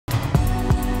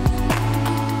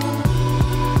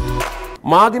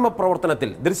മാധ്യമപ്രവർത്തനത്തിൽ,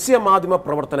 ദൃശ്യമാധ്യമ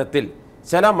പ്രവർത്തനത്തിൽ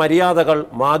ചില മര്യാദകൾ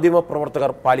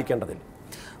മാധ്യമപ്രവർത്തകർ പാലിക്കേണ്ടതില്ല.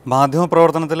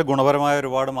 മാധ്യമപ്രവർത്തനത്തിൽ ഗുണപരമായ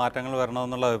ഒരുപാട് മാറ്റങ്ങൾ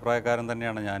വരണമെന്നുള്ള അഭിപ്രായക്കാരൻ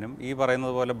തന്നെയാണ് ഞാനും. ഈ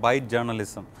പറയുന്നത് പോലെ ബൈറ്റ്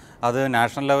ജേർണലിസം അത്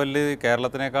നാഷണൽ ലെവലിൽ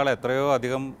കേരളത്തിനേക്കാൾ എത്രയോ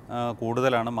അധികം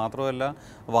കൂടുതലാണ്. മാത്രമല്ല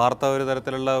വാർത്ത ഒരു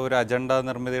തരത്തിലുള്ള ഒരു അജണ്ട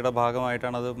നിർമ്മിതിയുടെ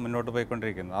ഭാഗമായിട്ടാണ് അത് മുന്നോട്ട്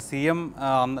പോയിക്കൊണ്ടിരിക്കുന്നത്. CM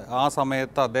ആ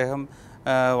സമയത്ത് അദ്ദേഹം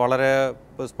വളരെ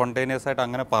സ്പോണ്ടേനിയസ് ആയിട്ട്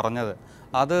അങ്ങനെ പറഞ്ഞത്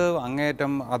അത്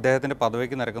അങ്ങേയറ്റം അദ്ദേഹത്തിൻ്റെ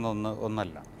പദവിക്ക് നിരക്കുന്ന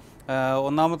ഒന്നല്ല.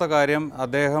 ഒന്നാമത്തെ കാര്യം,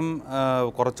 അദ്ദേഹം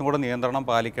കുറച്ചും കൂടെ നിയന്ത്രണം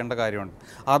പാലിക്കേണ്ട കാര്യമുണ്ട്.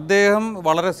 അദ്ദേഹം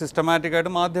വളരെ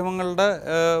സിസ്റ്റമാറ്റിക്കായിട്ട്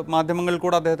മാധ്യമങ്ങളിൽ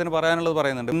കൂടെ അദ്ദേഹത്തിന് പറയാനുള്ളത്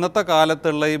പറയുന്നുണ്ട്. ഇന്നത്തെ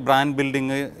കാലത്തുള്ള ഈ brand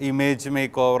building, image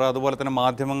make over, അതുപോലെ തന്നെ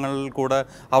മാധ്യമങ്ങളിൽ കൂടെ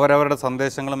അവരവരുടെ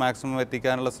സന്ദേശങ്ങൾ മാക്സിമം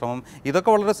എത്തിക്കാനുള്ള ശ്രമം,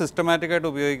 ഇതൊക്കെ വളരെ സിസ്റ്റമാറ്റിക്കായിട്ട്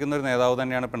ഉപയോഗിക്കുന്ന ഒരു നേതാവ്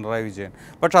തന്നെയാണ് പിണറായി വിജയൻ.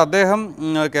 പക്ഷേ അദ്ദേഹം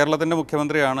കേരളത്തിൻ്റെ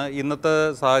മുഖ്യമന്ത്രിയാണ്. ഇന്നത്തെ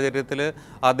സാഹചര്യത്തിൽ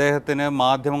അദ്ദേഹത്തിന്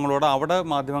അവിടെ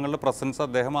മാധ്യമങ്ങളുടെ പ്രസൻസ്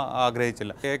അദ്ദേഹം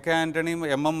ആഗ്രഹിച്ചില്ല. KK ആൻ്റണിയും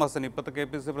MM ഹസൻ, ഇപ്പോഴത്തെ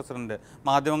KPC പ്രസിഡന്റ്,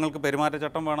 മാധ്യമങ്ങൾക്ക്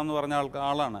പെരുമാറ്റച്ചട്ടം വേണമെന്ന് പറഞ്ഞ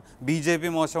ആളാണ്. BJP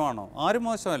മോശമാണോ? ആരും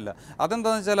മോശമല്ല.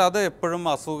 അതെന്താണെന്ന് വെച്ചാൽ അത് എപ്പോഴും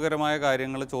അസുഖകരമായ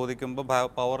കാര്യങ്ങൾ ചോദിക്കുമ്പോൾ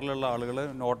പവറിലുള്ള ആളുകൾ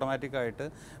ഓട്ടോമാറ്റിക്കായിട്ട്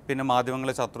പിന്നെ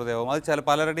മാധ്യമങ്ങളെ ശത്രുതയാവും. അത്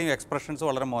പലരുടെയും എക്സ്പ്രഷൻസ്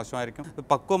വളരെ മോശമായിരിക്കും.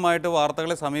 പക്വമായിട്ട്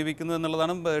വാർത്തകളെ സമീപിക്കുന്നു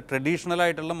എന്നുള്ളതാണ്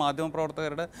ട്രഡീഷണലായിട്ടുള്ള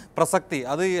മാധ്യമപ്രവർത്തകരുടെ പ്രസക്തി.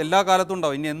 അത് എല്ലാ കാലത്തും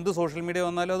ഉണ്ടാവും. ഇനി എന്ത് സോഷ്യൽ മീഡിയ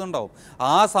വന്നാലും അതുണ്ടാവും.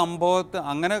 ആ സംഭവത്തെ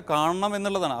അങ്ങനെ കാണണം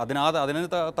എന്നുള്ളതാണ്. അതിന്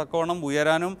തക്കവണ്ണം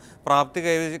ഉയരാനും പ്രാപ്തി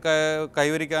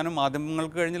കൈവരിക്കാനും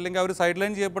മാധ്യമങ്ങൾക്ക് കഴിഞ്ഞില്ലെങ്കിൽ അവർ സൈഡ്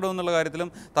ലൈൻ ചെയ്യപ്പെടും എന്നുള്ള കാര്യത്തിലും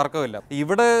തർക്കമില്ല.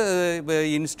 ഇവിടെ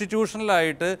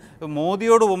ഇൻസ്റ്റിറ്റ്യൂഷണലായിട്ട്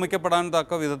മോദിയോട് ഉപമിക്കപ്പെടാൻ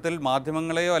തക്ക വിധത്തിൽ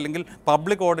മാധ്യമങ്ങളെയോ അല്ലെങ്കിൽ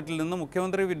പബ്ലിക് ഓഡിറ്റിൽ നിന്ന്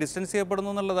മുഖ്യമന്ത്രി ഡിസ്റ്റൻസ് ചെയ്യപ്പെടുന്നു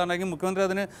എന്നുള്ളതാണെങ്കിൽ മുഖ്യമന്ത്രി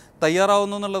അതിന്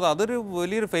തയ്യാറാവുന്നു എന്നുള്ളത് അതൊരു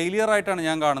വലിയൊരു ഫെയിലിയർ ആയിട്ടാണ്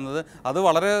ഞാൻ കാണുന്നത്. അത്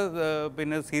വളരെ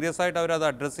സീരിയസ് ആയിട്ട് അവർ അത്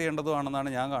അഡ്രസ്സ്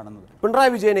ചെയ്യേണ്ടതുമാണെന്നാണ് ഞാൻ കാണുന്നത്.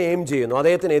 പിണറായി വിജയനെ എയിം ചെയ്യുന്നു,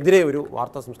 അദ്ദേഹത്തിനെതിരെ ഒരു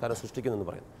വാർത്താ സംസ്കാരം സൃഷ്ടിക്കുന്നു എന്ന്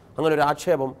പറയുന്നു. അങ്ങനെ ഒരു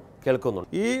ആക്ഷേപം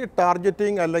കേൾക്കുന്നുണ്ട്. ഈ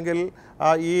ടാർഗറ്റിംഗ് അല്ലെങ്കിൽ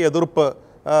ഈ എതിർപ്പ്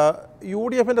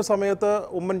UDFിൻ്റെ സമയത്ത്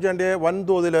ഉമ്മൻചാണ്ടിയെ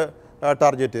വൻതോതിൽ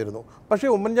ടാർഗറ്റ് ചെയ്തിരുന്നു. പക്ഷേ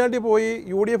ഉമ്മൻചാണ്ടി പോയി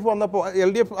UDF വന്നപ്പോൾ,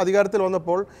 LDF അധികാരത്തിൽ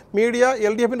വന്നപ്പോൾ മീഡിയ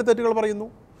LDFിൻ്റെ തെറ്റുകൾ പറയുന്നു.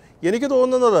 എനിക്ക്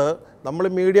തോന്നുന്നത് നമ്മൾ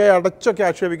മീഡിയയെ അടച്ചൊക്കെ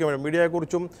ആക്ഷേപിക്കാൻ വേണം.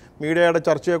 മീഡിയയെക്കുറിച്ചും മീഡിയയുടെ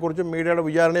ചർച്ചയെക്കുറിച്ചും മീഡിയയുടെ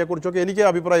വിചാരണയെക്കുറിച്ചൊക്കെ എനിക്ക്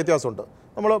അഭിപ്രായ വ്യത്യാസമുണ്ട്.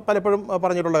 നമ്മൾ പലപ്പോഴും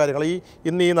പറഞ്ഞിട്ടുള്ള കാര്യങ്ങൾ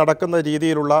ഈ നടക്കുന്ന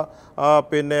രീതിയിലുള്ള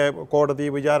കോടതി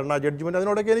വിചാരണ, ജഡ്ജ്മെൻറ്റ്,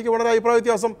 അതിനോടൊക്കെ എനിക്ക് വളരെ അഭിപ്രായ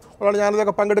വ്യത്യാസം ഉള്ളതാണ്.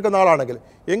 ഞാനതൊക്കെ പങ്കെടുക്കുന്ന ആളാണെങ്കിൽ.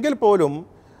 എങ്കിൽ പോലും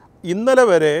ഇന്നലെ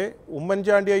വരെ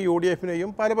ഉമ്മൻചാണ്ടിയെ UDFിനെയും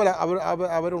പല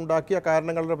അവരുണ്ടാക്കിയ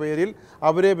കാരണങ്ങളുടെ പേരിൽ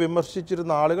അവരെ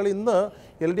വിമർശിച്ചിരുന്ന ആളുകൾ ഇന്ന്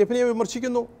LDFിനെ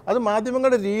വിമർശിക്കുന്നു. അത്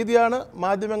മാധ്യമങ്ങളുടെ രീതിയാണ്,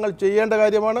 മാധ്യമങ്ങൾ ചെയ്യേണ്ട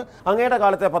കാര്യമാണ്. അങ്ങയുടെ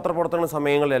കാലത്തെ പത്രപ്രവർത്തന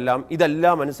സമയങ്ങളിലെല്ലാം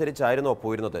ഇതെല്ലാം അനുസരിച്ചായിരുന്നോ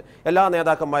പോയിരുന്നത്? എല്ലാ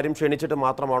നേതാക്കന്മാരും ക്ഷണിച്ചിട്ട്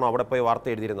മാത്രമാണോ അവിടെ പോയി വാർത്ത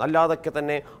എഴുതിയിരുന്നത്? അല്ലാതൊക്കെ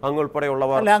തന്നെ അങ്ങ്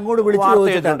ഉൾപ്പെടെയുള്ളവർ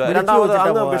രണ്ടാമത്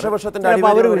അങ്ങ് വിഷവൃക്ഷത്തിന്റെ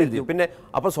അടിയിൽ. പിന്നെ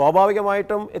അപ്പോൾ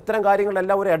സ്വാഭാവികമായിട്ടും ഇത്തരം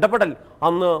കാര്യങ്ങളിലെല്ലാം ഒരു ഇടപെടൽ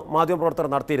അന്ന്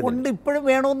മാധ്യമപ്രവർത്തകർ നടത്തിയിരുന്നു. ഇപ്പോഴും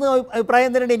വേണമെന്ന്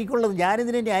അഭിപ്രായം തന്നെയാണ് എനിക്കുള്ളത്.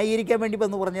 ഞാനിതിനെ ന്യായീകരിക്കാൻ വേണ്ടി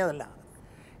വന്ന് പറഞ്ഞതല്ല.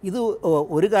 ഇത്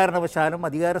ഒരു കാരണവശാലും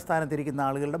അധികാര സ്ഥാനത്തിരിക്കുന്ന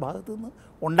ആളുകളുടെ ഭാഗത്തു നിന്ന്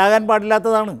ഉണ്ടാകാൻ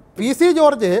പാടില്ലാത്തതാണ്. PC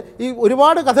ജോർജ് ഈ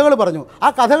ഒരുപാട് കഥകൾ പറഞ്ഞു. ആ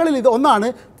കഥകളിൽ ഇത് ഒന്നാണ്,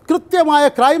 കൃത്യമായ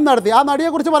ക്രൈം നടത്തി ആ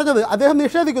നടിയെക്കുറിച്ച് പറഞ്ഞത് അദ്ദേഹം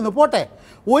നിഷേധിക്കുന്നു. പോട്ടെ,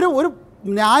 ഒരു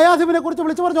ന്യായാധിപനെക്കുറിച്ച്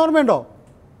വിളിച്ചു പറഞ്ഞ ഓർമ്മയുണ്ടോ?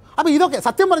 അപ്പോൾ ഇതൊക്കെ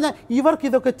സത്യം പറഞ്ഞാൽ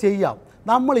ഇവർക്കിതൊക്കെ ചെയ്യാം.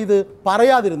 നമ്മളിത്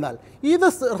പറയാതിരുന്നാൽ, ഇത്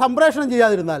സംപ്രേഷണം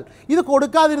ചെയ്യാതിരുന്നാൽ, ഇത്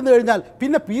കൊടുക്കാതിരുന്നു കഴിഞ്ഞാൽ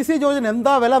പിന്നെ PC ജോർജിന്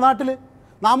എന്താ വില നാട്ടിൽ?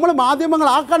 നമ്മൾ മാധ്യമങ്ങൾ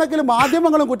ആ കണക്കിൽ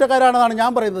മാധ്യമങ്ങളും കുറ്റക്കാരാണെന്നാണ്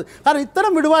ഞാൻ പറയുന്നത്. കാരണം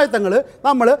ഇത്തരം വിടുവായത്തങ്ങൾ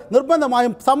നമ്മൾ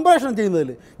നിർബന്ധമായും സംപ്രേഷണം ചെയ്യുന്നതിൽ,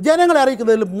 ജനങ്ങളെ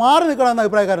അറിയിക്കുന്നതിൽ മാറി നിൽക്കണമെന്ന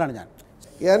അഭിപ്രായക്കാരനാണ് ഞാൻ.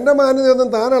 എൻ്റെ മാന്യതയൊന്നും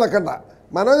താൻ ഇളക്കണ്ട,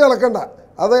 മനോജ് ഇളക്കണ്ട.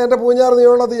 അത് എൻ്റെ പൂഞ്ഞാറ്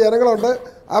നീളത്തിൽ ജനങ്ങളുണ്ട്,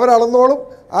 അവരളന്നോളും.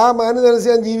 ആ മാന്യത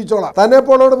അനുസരിച്ച് ഞാൻ ജീവിച്ചോളാം. തന്നെ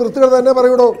പോലോട് വൃത്തികൾ തന്നെ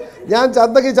പറയൂടോ. ഞാൻ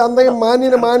ചന്തയും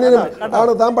മാന്യനും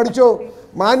ആണ്. താൻ പഠിച്ചോ?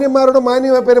 മാന്യന്മാരോട്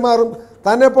മാന്യമായി പെരുമാറും.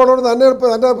 തന്നെ പോലോട് തൻ്റെ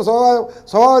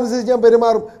സ്വഭാവം അനുസരിച്ച് ഞാൻ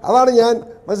പെരുമാറും. അതാണ് ഞാൻ.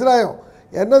 മനസ്സിലായോ?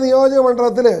 എൻ്റെ നിയോജക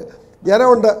മണ്ഡലത്തിൽ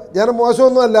ജനമുണ്ട്, ജനം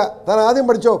മോശമൊന്നുമല്ല. താൻ ആദ്യം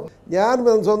പഠിച്ചോ. ഞാൻ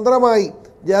സ്വന്തമായി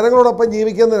ജനങ്ങളോടൊപ്പം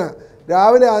ജീവിക്കുന്നതിന്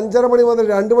രാവിലെ 5:30 മണി മുതൽ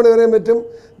 2 മണി വരെയും പറ്റും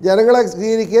ജനങ്ങളെ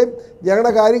സ്വീകരിക്കുകയും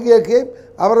ജനങ്ങളുടെ കാര്യം കേൾക്കുകയും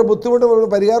അവരുടെ ബുദ്ധിമുട്ട്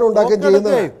പരിഹാരം ഉണ്ടാക്കുകയും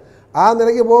ചെയ്യുന്നത്. ആ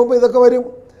നിലയ്ക്ക് പോകുമ്പോൾ ഇതൊക്കെ വരും.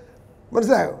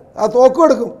 മനസ്സിലായോ? ആ തോക്കും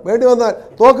എടുക്കും വേണ്ടി വന്നാൽ.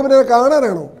 തോക്ക് പിന്നെ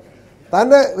കാണാനാണോ?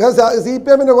 തൻ്റെ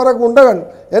CPMൻ്റെ കുറേ ഗുണ്ടകൾ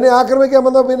എന്നെ ആക്രമിക്കാൻ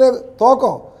വന്നാൽ പിന്നെ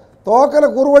തോക്കല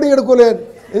കുറുവടി എടുക്കൂലേ?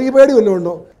 എനിക്ക് പേടി വല്ലതും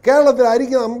ഉണ്ടോ? കേരളത്തിൽ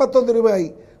അരിക്ക് 51 രൂപയായി.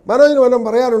 മനോജിന് വല്ലതും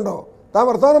പറയാനുണ്ടോ? താൻ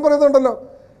വർത്തമാനം പറയുന്നുണ്ടല്ലോ.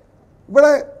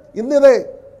 ഇവിടെ ഇന്നിതേ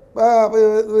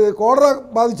കോളറ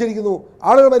ബാധിച്ചിരിക്കുന്നു,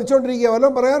 ആളുകൾ മരിച്ചുകൊണ്ടിരിക്കുക,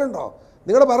 വല്ലതും പറയാനുണ്ടോ?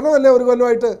 നിങ്ങളുടെ ഭരണമല്ലേ ഒരു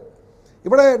കൊല്ലമായിട്ട്?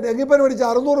 ഇവിടെ ഡെങ്കിപ്പനി മേടിച്ച്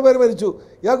 600 പേര് മരിച്ചു.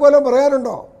 ഇയാൾക്ക് വല്ലതും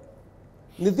പറയാനുണ്ടോ?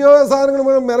 നിത്യോപയോഗ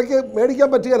സാധനങ്ങൾ മേടിക്കാൻ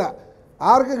പറ്റുകയില്ല.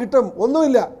 ആർക്ക് കിട്ടും?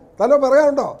 ഒന്നുമില്ല. തന്നെ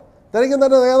പറയാനുണ്ടോ? തനിക്കും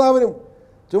തന്നെ നേതാവിനും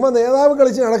ചുമ്മാ നേതാവ്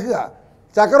കളിച്ച് നടക്കുക.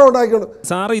 ചക്രം ഉണ്ടാക്കിക്കൊണ്ട്.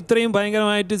 സാറ് ഇത്രയും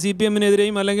ഭയങ്കരമായിട്ട്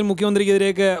CPM-നെതിരെയും അല്ലെങ്കിൽ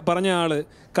മുഖ്യമന്ത്രിക്കെതിരെയൊക്കെ പറഞ്ഞ ആള്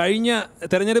കഴിഞ്ഞ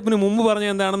തെരഞ്ഞെടുപ്പിന് മുമ്പ് പറഞ്ഞ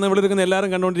എന്താണെന്ന് ഇവിടെ ഇരിക്കുന്ന എല്ലാവരും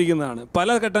കണ്ടുകൊണ്ടിരിക്കുന്നതാണ്.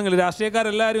 പല ഘട്ടങ്ങളിൽ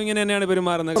രാഷ്ട്രീയക്കാരെല്ലാവരും ഇങ്ങനെ തന്നെയാണ്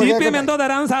പെരുമാറുന്നത്. CPM എന്തോ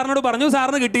തരാമെന്ന് സാറിനോട് പറഞ്ഞു,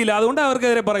 സാറിന് കിട്ടിയില്ല, അതുകൊണ്ട്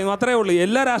അവർക്കെതിരെ പറയുന്നു, അത്രേ ഉള്ളൂ.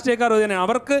 എല്ലാ രാഷ്ട്രീയക്കാരും തന്നെ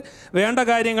അവർക്ക് വേണ്ട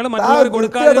കാര്യങ്ങൾ മറ്റുള്ളവർ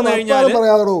കൊടുക്കാതിരുന്നു കഴിഞ്ഞാൽ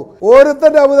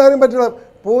ഓരോരുത്തരുടെ ഔദാര്യം പറ്റില്ല.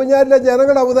 പൂഞ്ഞാലിലെ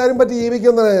ജനങ്ങളുടെ ഔദാര്യം പറ്റി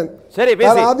ജീവിക്കുന്നതാണ് ഞാൻ.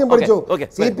 ആദ്യം പഠിച്ചു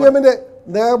CPM-ന്റെ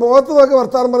മുഖത്ത് നോക്കി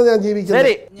വർത്താനം പറഞ്ഞ് ഞാൻ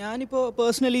ജീവിക്കുന്നത്. ഞാനിപ്പോൾ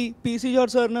പേഴ്സണലി PC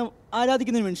ജോർജ് സാറിനെ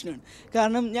ആരാധിക്കുന്ന ഒരു മനുഷ്യനാണ്.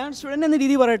 കാരണം ഞാൻ സ്റ്റുഡൻ്റ് എന്ന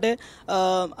രീതി പറയട്ടെ,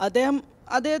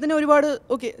 അദ്ദേഹത്തിന് ഒരുപാട്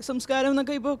സംസ്കാരം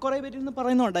എന്നൊക്കെ ഇപ്പോൾ കുറേ പേരിൽ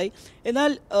പറയുന്നുണ്ടായി.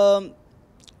 എന്നാൽ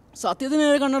സത്യത്തിന്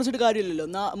കണ്ണടച്ചിട്ട് കാര്യമില്ലല്ലോ.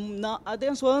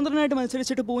 അദ്ദേഹം സ്വതന്ത്രനായിട്ട്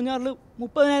മത്സരിച്ചിട്ട് പൂഞ്ഞാറിൽ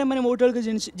 30,000 വോട്ടുകൾക്ക്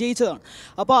ജയിച്ചതാണ്.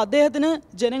 അപ്പോൾ അദ്ദേഹത്തിന്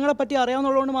ജനങ്ങളെ പറ്റി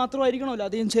അറിയാവുന്നതുകൊണ്ട് മാത്രമായിരിക്കണമല്ലോ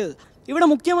അദ്ദേഹം ചെയ്തത്. ഇവിടെ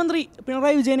മുഖ്യമന്ത്രി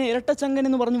പിണറായി വിജയനെ ഇരട്ടച്ചങ്കൻ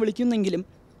എന്ന് പറഞ്ഞ് വിളിക്കുന്നെങ്കിലും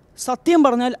സത്യം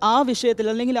പറഞ്ഞാൽ ആ വിഷയത്തിൽ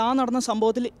അല്ലെങ്കിൽ ആ നടന്ന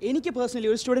സംഭവത്തിൽ എനിക്ക് പേഴ്സണലി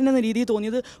ഒരു സ്റ്റുഡൻ്റ് എന്ന രീതിയിൽ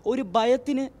തോന്നിയത് ഒരു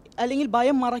ഭയത്തിന് അല്ലെങ്കിൽ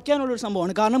ഭയം മറയ്ക്കാനുള്ളൊരു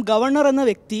സംഭവമാണ്. കാരണം ഗവർണർ എന്ന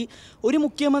വ്യക്തി ഒരു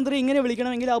മുഖ്യമന്ത്രി ഇങ്ങനെ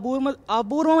വിളിക്കണമെങ്കിൽ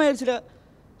അപൂർവമായ ചില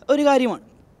ഒരു കാര്യമാണ്.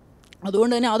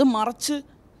 അതുകൊണ്ട് തന്നെ അത് മറച്ച്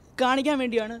കാണിക്കാൻ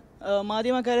വേണ്ടിയാണ്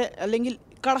മാധ്യമക്കാരെ അല്ലെങ്കിൽ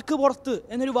കടക്ക് പുറത്ത്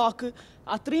എന്നൊരു വാക്ക്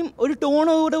അത്രയും ഒരു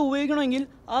ടോണോടെ ഉപയോഗിക്കണമെങ്കിൽ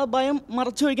ആ ഭയം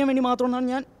മറച്ചു വയ്ക്കാൻ വേണ്ടി മാത്രമെന്നാണ്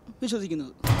ഞാൻ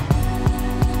വിശ്വസിക്കുന്നത്.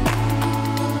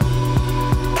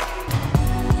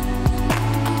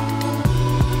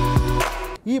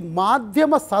 ഈ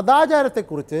മാധ്യമ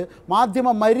സദാചാരത്തെക്കുറിച്ച്,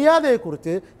 മാധ്യമ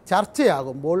മര്യാദയെക്കുറിച്ച്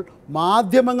ചർച്ചയാകുമ്പോൾ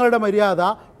മാധ്യമങ്ങളുടെ മര്യാദ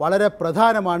വളരെ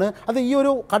പ്രധാനമാണ്. അത് ഈ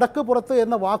ഒരു കടക്ക് പുറത്ത്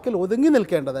എന്ന വാക്കിൽ ഒതുങ്ങി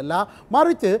നിൽക്കേണ്ടതല്ല,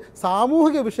 മറിച്ച്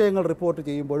സാമൂഹിക വിഷയങ്ങൾ റിപ്പോർട്ട്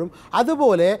ചെയ്യുമ്പോഴും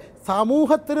അതുപോലെ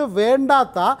സമൂഹത്തിന്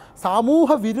വേണ്ടാത്ത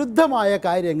സമൂഹ വിരുദ്ധമായ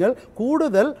കാര്യങ്ങൾ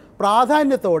കൂടുതൽ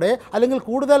പ്രാധാന്യത്തോടെ അല്ലെങ്കിൽ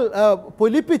കൂടുതൽ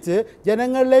പൊലിപ്പിച്ച്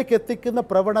ജനങ്ങളിലേക്ക് എത്തിക്കുന്ന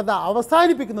പ്രവണത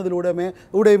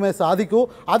അവസാനിപ്പിക്കുന്നതിലൂടെയുമേ സാധിക്കൂ.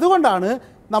 അതുകൊണ്ടാണ്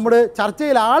നമ്മുടെ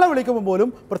ചർച്ചയിൽ ആളെ വിളിക്കുമ്പോൾ പോലും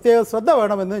പ്രത്യേക ശ്രദ്ധ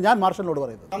വേണമെന്ന് ഞാൻ മാർഷലിനോട്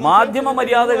പറയുന്നത്. മാധ്യമ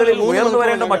മര്യാദകളിൽ ഉയർന്നു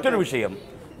വരേണ്ട മറ്റൊരു വിഷയം,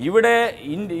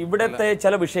 ഇവിടത്തെ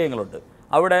ചില വിഷയങ്ങളുണ്ട്.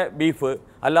 അവിടെ ബീഫ്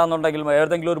അല്ലാന്നുണ്ടെങ്കിൽ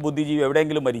ഏതെങ്കിലും ഒരു ബുദ്ധിജീവി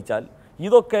എവിടെയെങ്കിലും മരിച്ചാൽ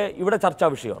ഇതൊക്കെ ഇവിടെ ചർച്ചാ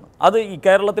വിഷയമാണ്. അത് ഈ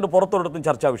കേരളത്തിന് പുറത്തൊരിടത്തും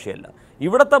ചർച്ചാ വിഷയമല്ല.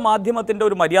 ഇവിടുത്തെ മാധ്യമത്തിൻ്റെ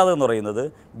ഒരു മര്യാദ എന്ന് പറയുന്നത്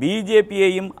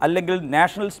BJP-യെയും അല്ലെങ്കിൽ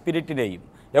നാഷണൽ സ്പിരിറ്റിനെയും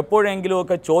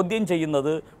എപ്പോഴെങ്കിലുമൊക്കെ ചോദ്യം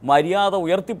ചെയ്യുന്നത് മര്യാദ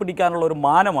ഉയർത്തിപ്പിടിക്കാനുള്ള ഒരു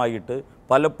മാനമായിട്ട്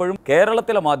പലപ്പോഴും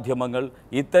കേരളത്തിലെ മാധ്യമങ്ങൾ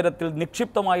ഇത്തരത്തിൽ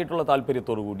നിക്ഷിപ്തമായിട്ടുള്ള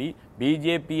താല്പര്യത്തോടുകൂടി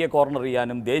BJP-യെ കോർണർ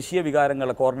ചെയ്യാനും ദേശീയ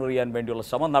വികാരങ്ങളെ കോർണർ ചെയ്യാൻ വേണ്ടിയുള്ള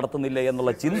ശ്രമം നടത്തുന്നില്ല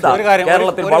എന്നുള്ള ചിന്ത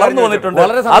കേരളത്തിൽ വളർന്നു വന്നിട്ടുണ്ട്.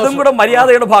 അതും കൂടെ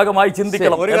മര്യാദയുടെ ഭാഗമായി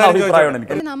ചിന്തിക്കണം എന്ന അഭിപ്രായമാണ്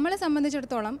എനിക്ക്. നമ്മളെ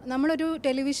സംബന്ധിച്ചിടത്തോളം നമ്മളൊരു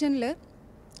ടെലിവിഷനിൽ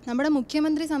നമ്മുടെ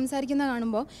മുഖ്യമന്ത്രി സംസാരിക്കുന്ന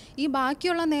കാണുമ്പോൾ ഈ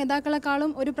ബാക്കിയുള്ള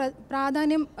നേതാക്കളെക്കാളും ഒരു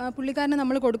പ്രാധാന്യം പുള്ളിക്കാരന്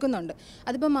നമ്മൾ കൊടുക്കുന്നുണ്ട്.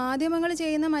 അതിപ്പോൾ മാധ്യമങ്ങൾ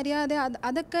ചെയ്യുന്ന മര്യാദ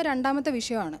അതൊക്കെ രണ്ടാമത്തെ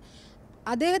വിഷയമാണ്.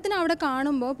 അദ്ദേഹത്തിന് അവിടെ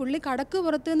കാണുമ്പോൾ പുള്ളി കടക്ക്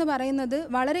പുറത്ത് എന്ന് പറയുന്നത്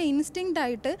വളരെ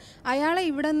ഇൻസ്റ്റിങ്ക്റ്റായിട്ട് അയാളെ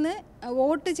ഇവിടെ നിന്ന്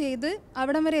വോട്ട് ചെയ്ത്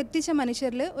അവിടം വരെ എത്തിച്ച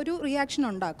മനുഷ്യരിൽ ഒരു റിയാക്ഷൻ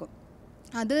ഉണ്ടാക്കും.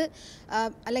 അത്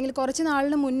അല്ലെങ്കിൽ കുറച്ച്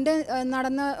നാളിന് മുന്നേ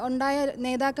ഉണ്ടായ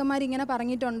നേതാക്കന്മാർ ഇങ്ങനെ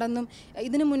പറഞ്ഞിട്ടുണ്ടെന്നും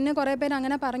ഇതിന് മുന്നേ കുറേ പേര്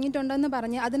അങ്ങനെ പറഞ്ഞിട്ടുണ്ടെന്ന്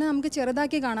പറഞ്ഞ് അതിനെ നമുക്ക്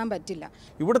ചെറുതാക്കി കാണാൻ പറ്റില്ല.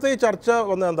 ഇവിടുത്തെ ഈ ചർച്ച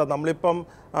വന്നത് എന്താ, നമ്മളിപ്പം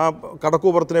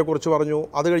കടക്കൂപുറത്തിനെ കുറിച്ച് പറഞ്ഞു,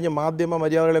 അത് കഴിഞ്ഞ് മാധ്യമ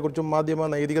മര്യാദകളെക്കുറിച്ചും മാധ്യമ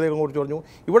നൈതികതകളെക്കുറിച്ച് പറഞ്ഞു.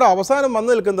 ഇവിടെ അവസാനം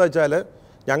വന്നു നിൽക്കുന്നത് വെച്ചാൽ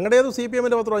ഞങ്ങളുടേത്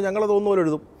CPM-ൻ്റെ പത്രമാണ്, ഞങ്ങളത് ഒന്നുപോലെ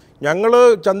എഴുതും. ഞങ്ങൾ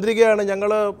ചന്ദ്രികയാണ്, ഞങ്ങൾ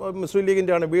മുസ്ലിം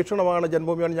ലീഗിൻ്റെയാണ്, ഭീഷണമാണ്,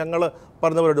 ജന്മഭൂമിയാണ്, ഞങ്ങൾ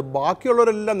പറഞ്ഞവരോട്.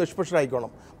 ബാക്കിയുള്ളവരെല്ലാം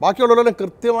നിഷ്പക്ഷരായിക്കോണം, ബാക്കിയുള്ളവരെല്ലാം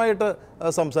കൃത്യമായിട്ട്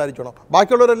സംസാരിക്കണം,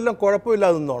 ബാക്കിയുള്ളവരെല്ലാം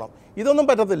കുഴപ്പമില്ലാതെ നിന്നോണം. ഇതൊന്നും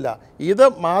പറ്റത്തില്ല. ഇത്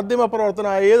മാധ്യമ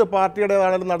പ്രവർത്തനം ഏത്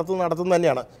പാർട്ടിയുടേതാണെങ്കിലും നടത്തുന്നത്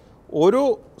തന്നെയാണ്. ഒരു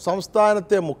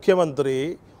സംസ്ഥാനത്തെ മുഖ്യമന്ത്രി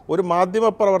ഒരു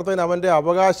മാധ്യമപ്രവർത്തകൻ അവൻ്റെ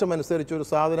അവകാശമനുസരിച്ച് ഒരു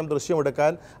സാധനം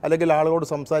ദൃശ്യമെടുക്കാൻ അല്ലെങ്കിൽ ആളുകളോട്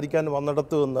സംസാരിക്കാൻ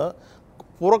വന്നിടത്ത് നിന്ന്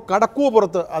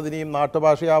കടക്കൂപുറത്ത് അതിനെയും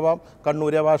നാട്ടുഭാഷയാവാം,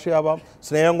 കണ്ണൂരെ ഭാഷയാവാം,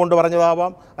 സ്നേഹം കൊണ്ട്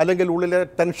പറഞ്ഞതാവാം, അല്ലെങ്കിൽ ഉള്ളിലെ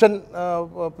ടെൻഷൻ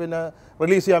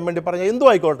റിലീസ് ചെയ്യാൻ വേണ്ടി പറഞ്ഞാൽ എന്തും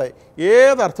ആയിക്കോട്ടെ,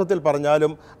 ഏതർത്ഥത്തിൽ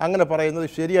പറഞ്ഞാലും അങ്ങനെ പറയുന്നത്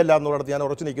ശരിയല്ല എന്നുള്ളത് ഞാൻ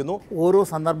ഉറച്ചു നിൽക്കുന്നു. ഓരോ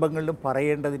സന്ദർഭങ്ങളിലും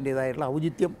പറയേണ്ടതിൻ്റേതായിട്ടുള്ള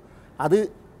ഔചിത്യം അത്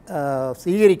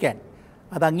സ്വീകരിക്കാൻ,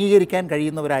 അത് അംഗീകരിക്കാൻ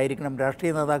കഴിയുന്നവരായിരിക്കണം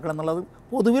രാഷ്ട്രീയ നേതാക്കൾ എന്നുള്ളത്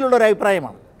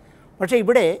പൊതുവിലുള്ളൊരഭിപ്രായമാണ്. പക്ഷേ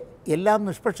ഇവിടെ എല്ലാം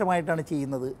നിഷ്പക്ഷമായിട്ടാണ്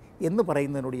ചെയ്യുന്നത് എന്ന്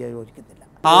പറയുന്നതിനോട് ഞാൻ യോജിക്കുന്നില്ല.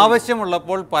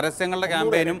 ആവശ്യമുള്ളപ്പോൾ പരസ്യങ്ങളുടെ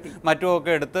ക്യാമ്പയിനും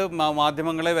മറ്റുമൊക്കെ എടുത്ത്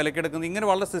മാധ്യമങ്ങളെ വിലക്കെടുക്കുന്നത് ഇങ്ങനെ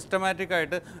വളരെ സിസ്റ്റമാറ്റിക്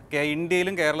ആയിട്ട്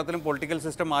ഇന്ത്യയിലും കേരളത്തിലും പൊളിറ്റിക്കൽ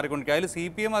സിസ്റ്റം മാറിക്കൊണ്ടിരിക്കുക. അതിൽ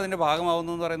CPM അതിൻ്റെ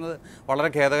ഭാഗമാവുന്നു എന്ന് പറയുന്നത് വളരെ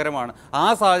ഖേദകരമാണ്. ആ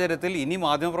സാഹചര്യത്തിൽ ഇനി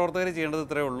മാധ്യമപ്രവർത്തകർ ചെയ്യേണ്ടത്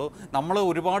ഇത്രയേ ഉള്ളൂ. നമ്മൾ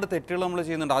ഒരുപാട് തെറ്റുകൾ നമ്മൾ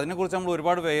ചെയ്യുന്നുണ്ട്, അതിനെക്കുറിച്ച് നമ്മൾ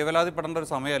ഒരുപാട് വേവലാതിപ്പെടേണ്ട ഒരു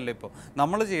സമയമല്ല ഇപ്പോൾ.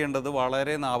 നമ്മൾ ചെയ്യേണ്ടത്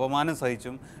വളരെ അപമാനം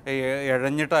സഹിച്ചും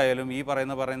ഇഴഞ്ഞിട്ടായാലും ഈ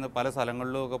പറയുന്ന പല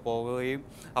സ്ഥലങ്ങളിലും ഒക്കെ പോകുകയും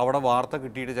അവിടെ വാർത്ത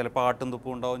കിട്ടിയിട്ട് ചിലപ്പോൾ ആട്ടും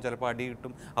തുപ്പും ഉണ്ടാവും, ചിലപ്പോൾ അടി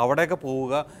കിട്ടും, അവിടെയൊക്കെ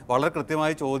പോവുക, വളരെ കൃത്യമായി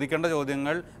കൃത്യമായി ചോദിക്കേണ്ട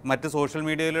ചോദ്യങ്ങൾ മറ്റ് സോഷ്യൽ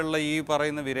മീഡിയയിലുള്ള ഈ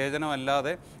പറയുന്ന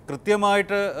വിരേചനമല്ലാതെ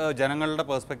കൃത്യമായിട്ട് ജനങ്ങളുടെ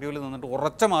പെർസ്പെക്റ്റീവിൽ നിന്നിട്ട്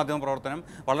ഉറച്ച മാധ്യമ പ്രവർത്തനം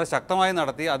വളരെ ശക്തമായി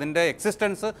നടത്തി അതിൻ്റെ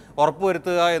എക്സിസ്റ്റൻസ്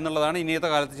ഉറപ്പുവരുത്തുക എന്നുള്ളതാണ് ഇനിയത്തെ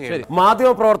കാലത്ത് ചെയ്യുന്നത്.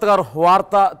 മാധ്യമ പ്രവർത്തകർ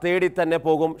വാർത്ത തേടി തന്നെ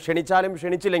പോകും. ക്ഷണിച്ചാലും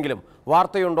ക്ഷണിച്ചില്ലെങ്കിലും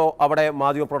വാർത്തയുണ്ടോ അവിടെ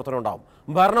മാധ്യമ പ്രവർത്തനം ഉണ്ടാവും.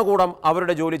 ഭരണകൂടം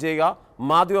അവരുടെ ജോലി ചെയ്യുക,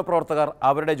 മാധ്യമ പ്രവർത്തകർ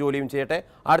അവരുടെ ജോലിയും ചെയ്യട്ടെ.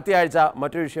 അടുത്ത ആഴ്ച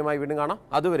മറ്റൊരു വിഷയമായി വീണ്ടും കാണാം.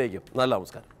 അതുവരേക്കും നല്ല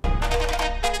നമസ്കാരം.